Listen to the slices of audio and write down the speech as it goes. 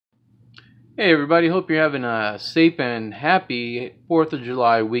Hey everybody, hope you're having a safe and happy 4th of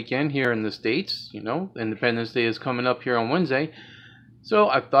July weekend here in the States. You know, Independence Day is coming up here on Wednesday. So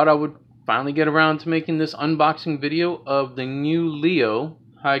I thought I would finally get around to making this unboxing video of the new Leo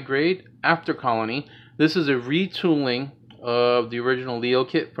high grade After Colony. This is a retooling of the original Leo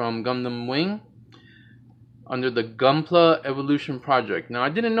kit from Gundam Wing under the Gunpla Evolution Project. Now I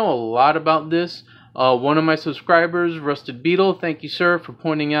didn't know a lot about this. One of my subscribers, Rusted Beetle, thank you sir for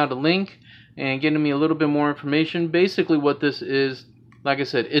pointing out a link and getting me a little bit more information. Basically what this is, like I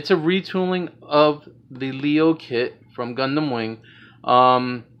said, it's a retooling of the Leo kit from Gundam Wing.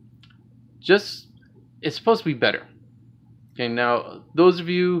 Just, it's supposed to be better. Okay, now those of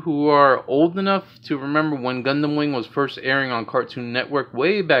you who are old enough to remember when Gundam Wing was first airing on Cartoon Network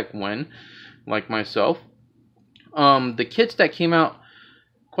way back when, like myself, the kits that came out,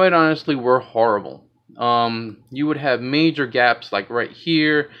 quite honestly, were horrible. You would have major gaps like right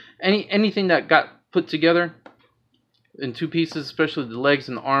here. Anything that got put together in two pieces, especially the legs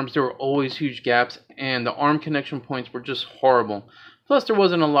and the arms, there were always huge gaps, and the arm connection points were just horrible. Plus, there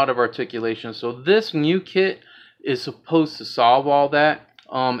wasn't a lot of articulation. So this new kit is supposed to solve all that,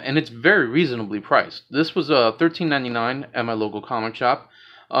 and it's very reasonably priced. This was $13.99 at my local comic shop.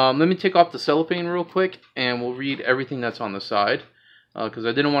 Let me take off the cellophane real quick, and we'll read everything that's on the side, because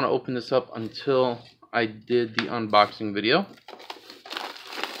I didn't want to open this up until I did the unboxing video.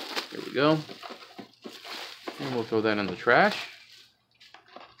 There we go. And we'll throw that in the trash.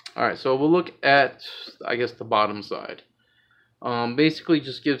 Alright, so we'll look at, I guess, the bottom side. Basically,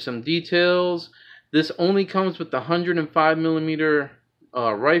 just give some details. This only comes with the 105mm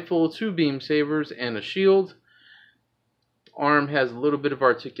rifle, 2 beam sabers, and a shield. Arm has a little bit of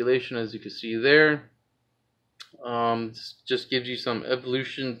articulation, as you can see there. Just gives you some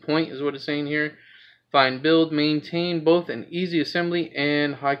evolution point, is what it's saying here. Fine build, maintain both an easy assembly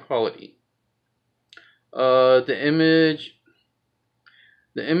and high quality. The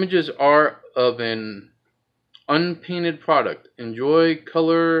images are of an unpainted product. Enjoy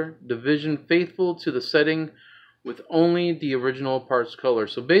color division faithful to the setting with only the original parts color.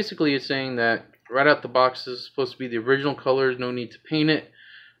 So basically it's saying that right out the box this is supposed to be the original colors, no need to paint it.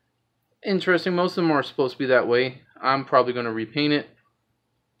 Interesting, most of them are supposed to be that way. I'm probably going to repaint it.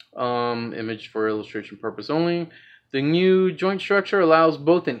 Image for illustration purpose only. The new joint structure allows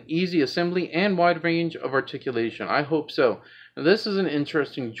both an easy assembly and wide range of articulation. I hope so. Now this is an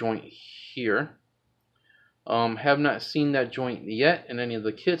interesting joint here. Have not seen that joint yet in any of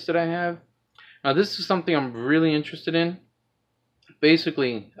the kits that I have. Now this is something I'm really interested in.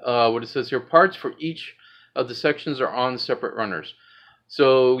 Basically, what it says here, parts for each of the sections are on separate runners.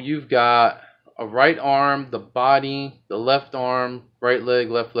 So you've got a right arm, the body, the left arm, right leg,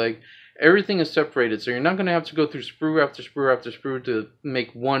 left leg. Everything is separated, so you're not going to have to go through sprue after sprue after sprue to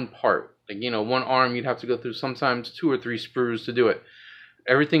make one part. Like, you know, one arm you'd have to go through sometimes 2 or 3 sprues to do it.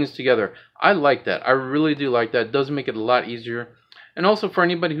 Everything is together. I like that. I really do like that. It does make it a lot easier. And also for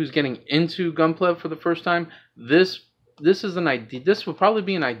anybody who's getting into Gunpla for the first time, this will probably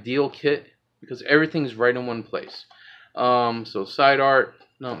be an ideal kit because everything's right in one place. So side art,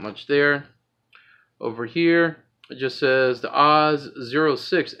 not much there. Over here, it just says the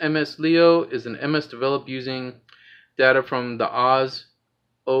Oz-06 MS Leo is an MS developed using data from the Oz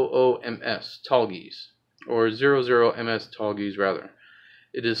OOMS Tallgeese, or 00MS Tallgeese rather.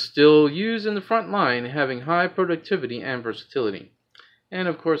 It is still used in the front line, having high productivity and versatility. And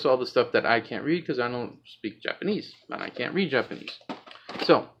of course all the stuff that I can't read because I don't speak Japanese, and I can't read Japanese.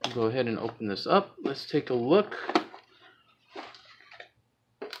 So, go ahead and open this up. Let's take a look.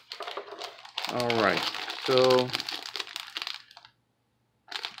 Alright, so,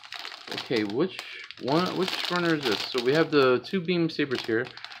 okay, which runner is this? So we have the 2 beam sabers here.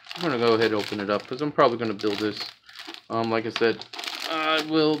 I'm going to go ahead and open it up because I'm probably going to build this. Like I said, I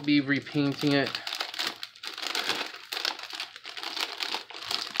will be repainting it.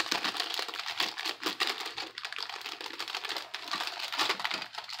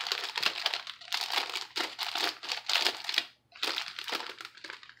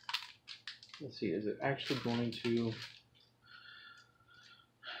 Let's see, is it actually going to...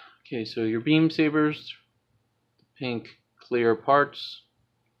 Okay, so your beam sabers, pink clear parts,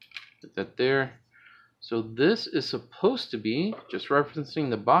 put that there. So this is supposed to be, just referencing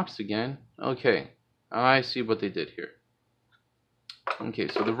the box again, okay, I see what they did here. Okay,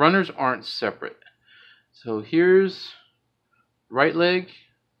 so the runners aren't separate. So here's right leg,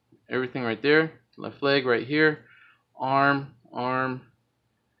 everything right there, left leg right here, arm,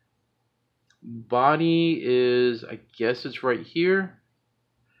 body is, I guess it's right here,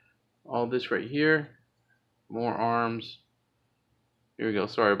 all this right here, more arms, here we go,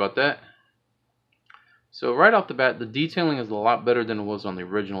 sorry about that. So right off the bat, the detailing is a lot better than it was on the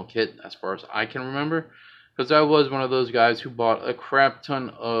original kit, as far as I can remember. Because I was one of those guys who bought a crap ton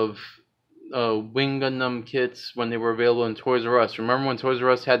of Wing Gundam kits when they were available in Toys R Us. Remember when Toys R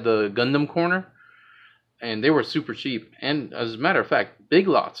Us had the Gundam corner? And they were super cheap. And as a matter of fact, Big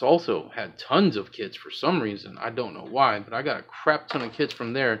Lots also had tons of kits for some reason. I don't know why, but I got a crap ton of kits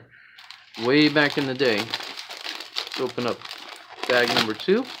from there way back in the day. Let's open up bag number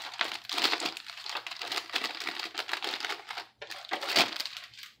 2.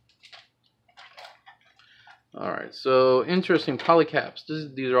 Alright, so interesting polycaps.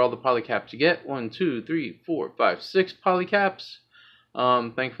 These are all the polycaps you get. 1, 2, 3, 4, 5, 6 polycaps.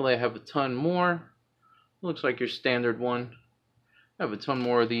 Thankfully I have a ton more. Looks like your standard one. I have a ton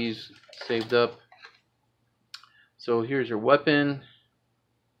more of these saved up. So here's your weapon.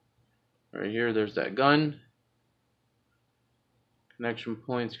 Right here, there's that gun. Connection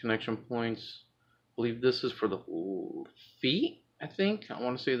points, connection points. I believe this is for the feet, I think. I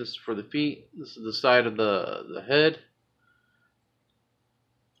want to say this is for the feet. This is the side of the head.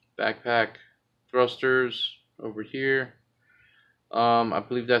 Backpack, thrusters over here. I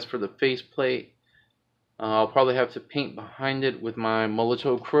believe that's for the faceplate. I'll probably have to paint behind it with my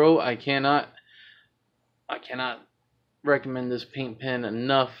Molotov Crow. I cannot recommend this paint pen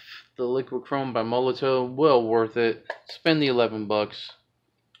enough. The Liquid Chrome by Molotov, well worth it. Spend the $11.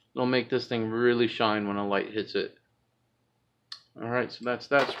 It'll make this thing really shine when a light hits it. Alright, so that's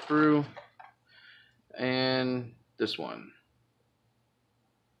that sprue. And this one.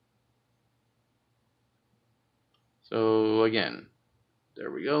 So again, there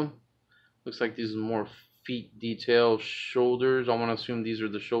we go. Looks like these are more feet detail, shoulders. I want to assume these are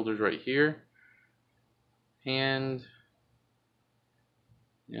the shoulders right here. Hand.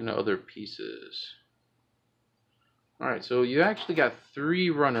 And other pieces. Alright, so you actually got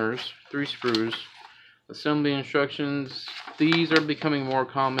 3 runners, 3 sprues. Assembly instructions. These are becoming more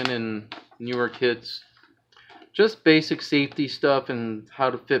common in newer kits. Just basic safety stuff and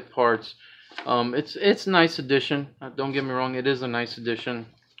how to fit parts. It's a nice addition. Don't get me wrong, it is a nice addition.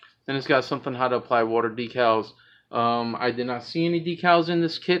 Then it's got something how to apply water decals. I did not see any decals in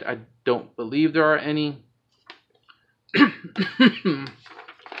this kit. I don't believe there are any.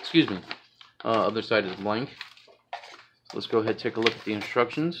 Excuse me. Other side is blank. So let's go ahead and take a look at the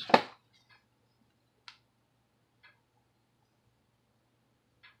instructions.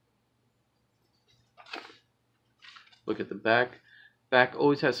 Look at the back. Back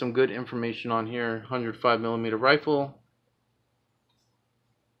always has some good information on here. 105mm rifle.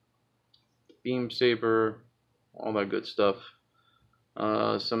 Beam saber, all that good stuff.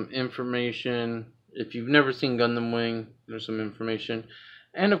 Some information. If you've never seen Gundam Wing, there's some information.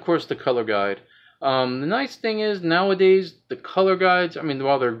 And of course the color guide. The nice thing is nowadays the color guides, I mean,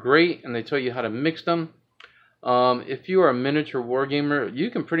 while they're great and they tell you how to mix them, if you are a miniature wargamer,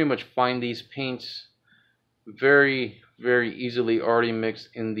 you can pretty much find these paints very, very easily already mixed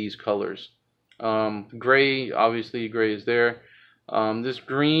in these colors. Gray, obviously gray is there. This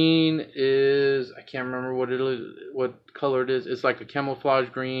green is, I can't remember what it is, what color it is. It's like a camouflage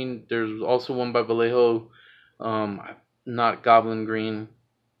green. There's also one by Vallejo, not goblin green.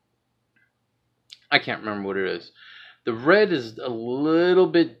 I can't remember what it is. The red is a little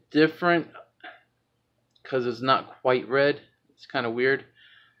bit different because it's not quite red. It's kind of weird.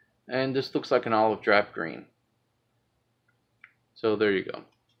 And this looks like an olive drab green. So there you go.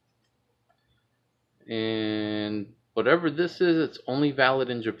 And whatever this is, it's only valid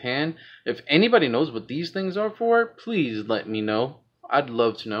in Japan. If anybody knows what these things are for, please let me know. I'd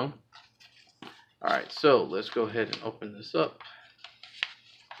love to know. Alright, so let's go ahead and open this up.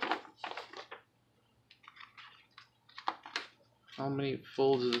 How many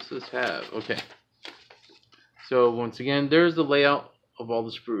folds does this have? Okay. So once again, there's the layout of all the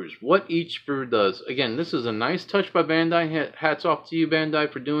sprues. What each sprue does. Again, this is a nice touch by Bandai. Hats off to you,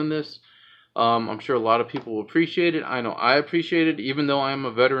 Bandai, for doing this. I'm sure a lot of people will appreciate it. I know I appreciate it, even though I am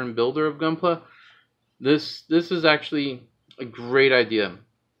a veteran builder of Gunpla. This is actually a great idea.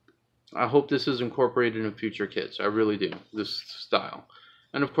 I hope this is incorporated in future kits. I really do. This style.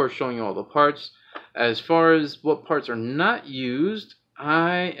 And of course, showing you all the parts. As far as what parts are not used,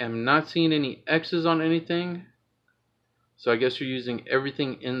 I am not seeing any X's on anything. So I guess you're using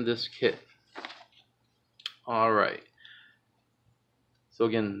everything in this kit. Alright. So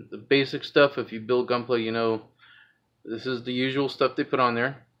again, the basic stuff, if you build Gunpla, you know, this is the usual stuff they put on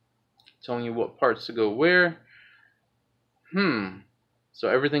there. Telling you what parts to go where. So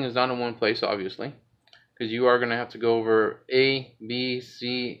everything is not in one place, obviously. Because you are going to have to go over A, B,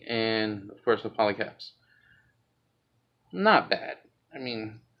 C, and of course the polycaps. Not bad. I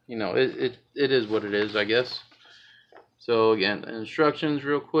mean, you know, it is what it is, I guess. So again, instructions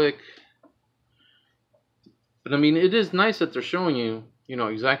real quick. But I mean, it is nice that they're showing you, you know,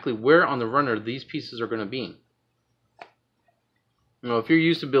 exactly where on the runner these pieces are going to be. You know, if you're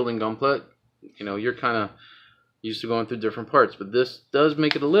used to building gunpla, you know, you're kind of used to going through different parts. But this does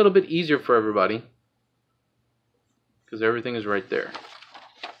make it a little bit easier for everybody, because everything is right there.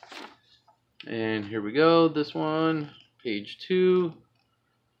 And here we go, this one, page 2.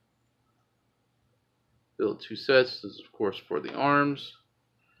 Build 2 sets. This is, of course, for the arms.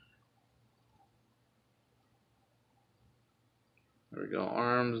 There we go,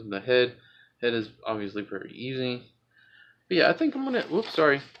 arms, the head. Head is obviously very easy. But yeah, I think I'm gonna,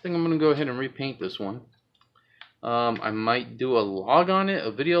 I think I'm gonna go ahead and repaint this one. I might do a log on it, a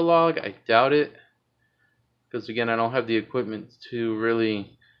video log. I doubt it, because again, I don't have the equipment to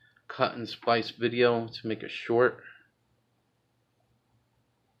really cut and splice video to make it short.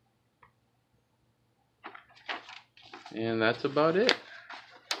 And that's about it.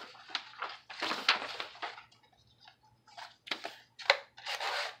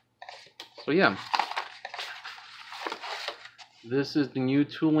 So yeah, this is the new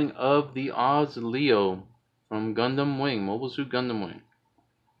tooling of the Oz Leo from Gundam Wing, Mobile Suit Gundam Wing.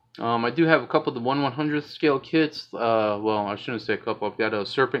 I do have a couple of the 1/100th scale kits. Well, I shouldn't say a couple. I've got a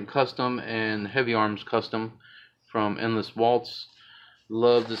Serpent Custom and Heavy Arms Custom from Endless Waltz.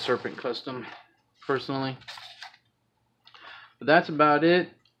 Love the Serpent Custom, personally. But that's about it.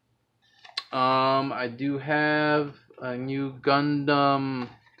 I do have a new Gundam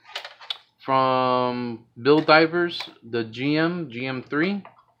from Build Divers, the GM3,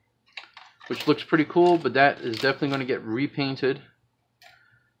 which looks pretty cool, but that is definitely going to get repainted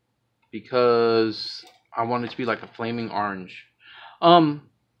because I want it to be like a flaming orange.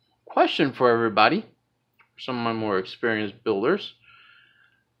 Question for everybody, some of my more experienced builders.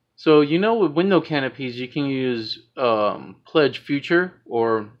 So, you know, with window canopies, you can use Pledge Future,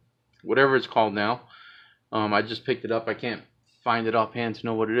 or whatever it's called now. I just picked it up. I can't find it offhand to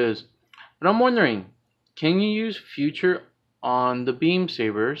know what it is. But I'm wondering, can you use Future on the beam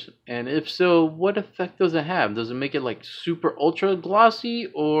sabers? And if so, what effect does it have? Does it make it like super ultra glossy,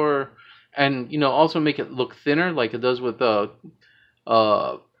 or, and you know, also make it look thinner like it does with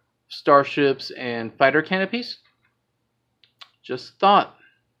starships and fighter canopies? Just thought.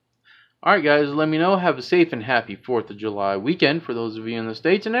 Alright guys, let me know. Have a safe and happy 4th of July weekend for those of you in the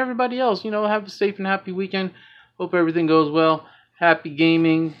States, and everybody else, you know, have a safe and happy weekend. Hope everything goes well. Happy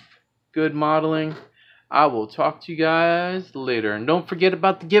gaming. Good modeling. I will talk to you guys later. And don't forget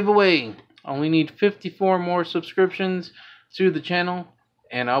about the giveaway. I only need 54 more subscriptions to the channel,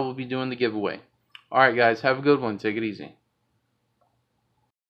 and I will be doing the giveaway. Alright guys, have a good one. Take it easy.